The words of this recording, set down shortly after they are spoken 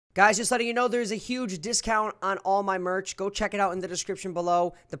Guys, just letting you know there's a huge discount on all my merch. Go check it out in the description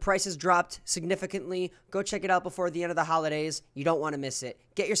below. The price has dropped significantly. Go check it out before the end of the holidays. You don't want to miss it.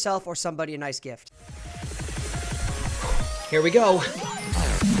 Get yourself or somebody a nice gift. Here we go. What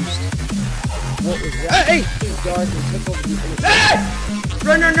was that? Hey! It's dark and took over the hey!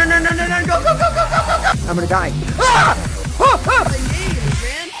 Run, run, run, run, run, run, go, go, go, go, go, go, go! I'm gonna die. Ah! Ah!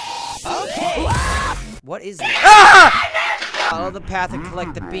 Ah! Okay. What is this? Ah! Follow the path and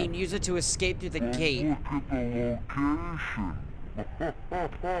collect the bean. Use it to escape through the gate.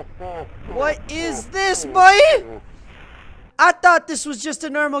 What is this, boy? I thought this was just a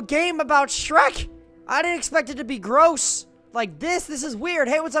normal game about Shrek. I didn't expect it to be gross like this. This is weird.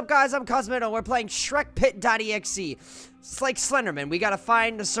 Hey, what's up, guys? I'm Cosmitto. We're playing shrekpit.exe. It's like Slenderman. We gotta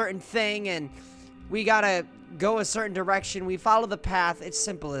find a certain thing, and we gotta go a certain direction. We follow the path. It's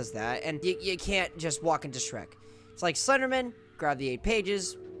simple as that. And you can't just walk into Shrek. It's like Slenderman, grab the 8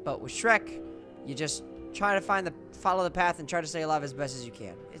 pages, but with Shrek, you just try to follow the path and try to stay alive as best as you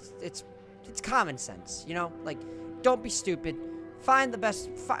can. It's common sense, you know? Like, don't be stupid. Find the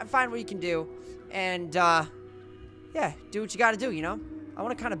best, find what you can do, and, yeah, do what you gotta do, you know? I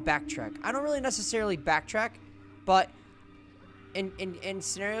want to kind of backtrack. I don't really necessarily backtrack, but in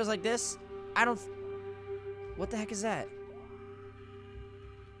scenarios like this, I don't... What the heck is that?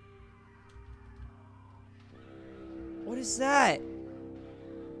 What is that?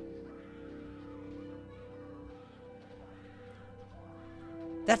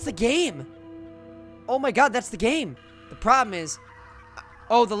 That's the game. Oh my god, that's the game. The problem is,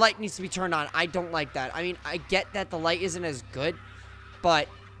 oh, the light needs to be turned on. I don't like that. I mean, I get that the light isn't as good, but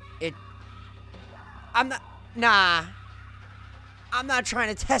I'm not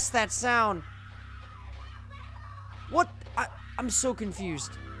trying to test that sound. What? I'm so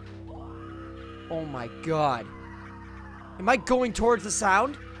confused. Oh my god. Am I going towards the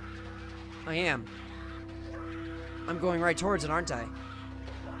sound? I am. I'm going right towards it, aren't I?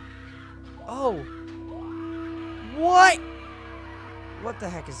 Oh. What? What the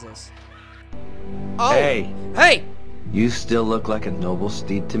heck is this? Oh. Hey. Hey! You still look like a noble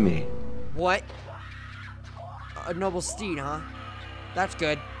steed to me. What? A noble steed, huh? That's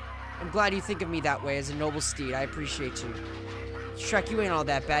good. I'm glad you think of me that way, as a noble steed. I appreciate you. Shrek, you ain't all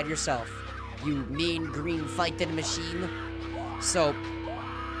that bad yourself. You mean green fighting machine. So,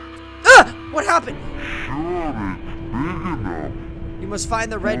 what happened? You must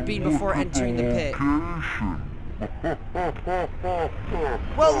find the red bean before entering the pit.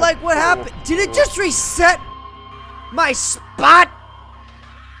 Well, like, what happened? Did it just reset my spot?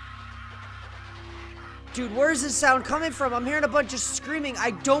 Dude, where is this sound coming from? I'm hearing a bunch of screaming.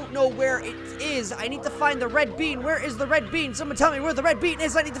 I don't know where it is. I need to find the red bean. Where is the red bean? Someone tell me where the red bean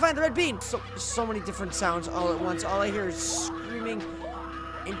is. I need to find the red bean. So many different sounds all at once. All I hear is screaming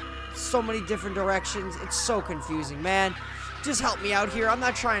in so many different directions. It's so confusing, man. Just help me out here. I'm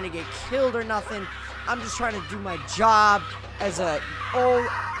not trying to get killed or nothing. I'm just trying to do my job as a... Oh!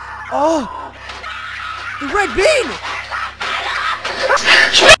 The red bean!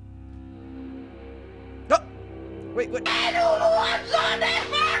 Wait, what?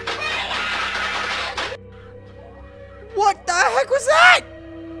 What the heck was that?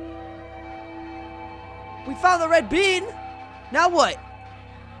 We found the red bean. Now what?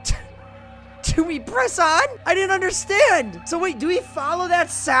 Do we press on? I didn't understand. So wait, do we follow that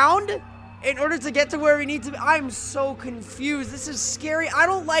sound in order to get to where we need to be? I'm so confused. This is scary. I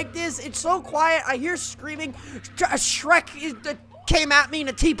don't like this. It's so quiet. I hear screaming. Shrek came at me in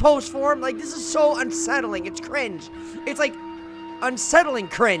a T-pose form. Like, this is so unsettling. It's cringe. It's like unsettling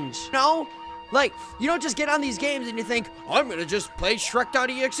cringe. You know? Like, you don't just get on these games and you think, I'm gonna just play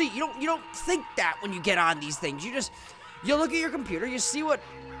Shrek.exe. You don't think that when you get on these things. You look at your computer, you see what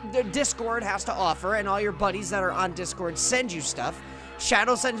the Discord has to offer, and all your buddies that are on Discord send you stuff.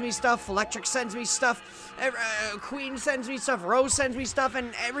 Shadow sends me stuff, Electric sends me stuff, Queen sends me stuff, Rose sends me stuff,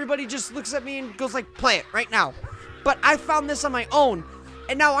 and everybody just looks at me and goes like, play it right now. But I found this on my own,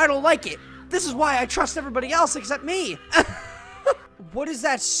 and now I don't like it. This is why I trust everybody else except me. What is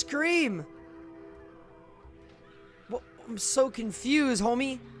that scream? Well, I'm so confused,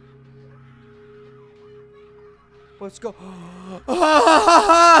 homie. Let's go. I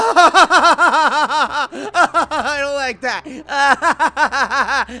don't like that.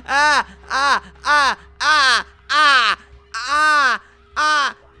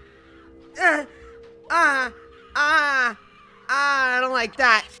 I don't like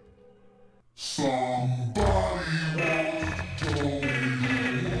that. Somebody told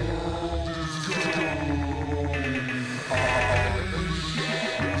me the world is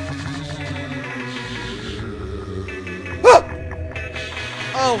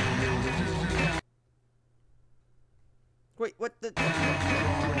Oh go. Wait, what the?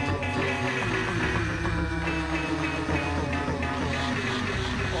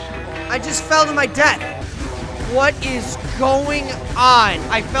 I just fell to my death. What is going on?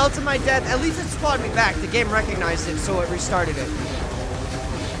 I fell to my death. At least it spawned me back. The game recognized it, so it restarted it.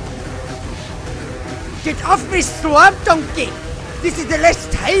 Get off me, swamp donkey! This is the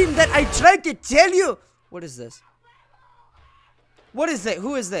last time that I tried to tell you. What is this? What is it?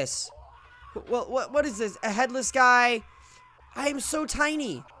 Who is this? What is this? A headless guy? I am so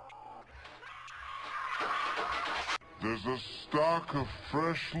tiny. There's a stock of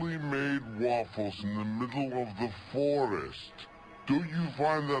freshly made waffles in the middle of the forest. Do you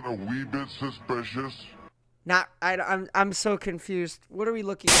find that a wee bit suspicious? I'm so confused. What are we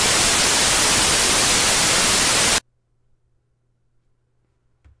looking at?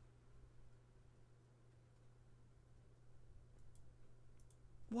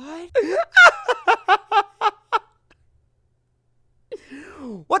 What?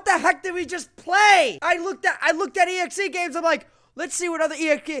 What the heck did we just play? I looked at EXE games. I'm like, let's see what other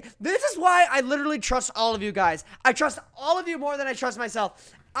EXE. This is why I literally trust all of you guys. I trust all of you more than I trust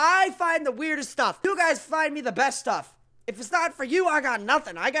myself. I find the weirdest stuff. You guys find me the best stuff. If it's not for you, I got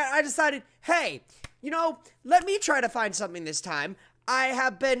nothing. I decided, hey, you know, let me try to find something this time. I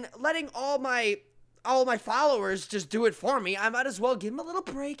have been letting all my followers just do it for me. I might as well give them a little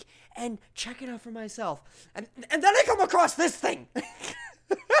break and check it out for myself. And then I come across this thing.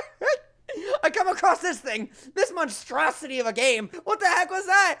 I come across this thing. This monstrosity of a game. What the heck was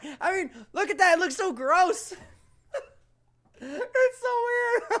that? I mean, look at that. It looks so gross. It's so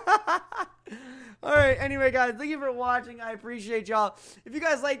weird. Alright, anyway, guys, thank you for watching. I appreciate y'all. If you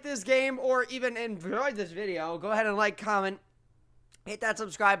guys like this game or even enjoyed this video, go ahead and like, comment, hit that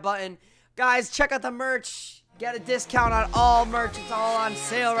subscribe button. Guys, check out the merch. Get a discount on all merch. It's all on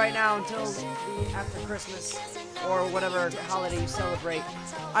sale right now until after Christmas or whatever holiday you celebrate.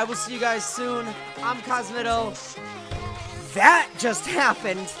 I will see you guys soon. I'm Cosmitto. That just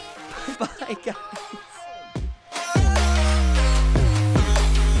happened. Bye, guys.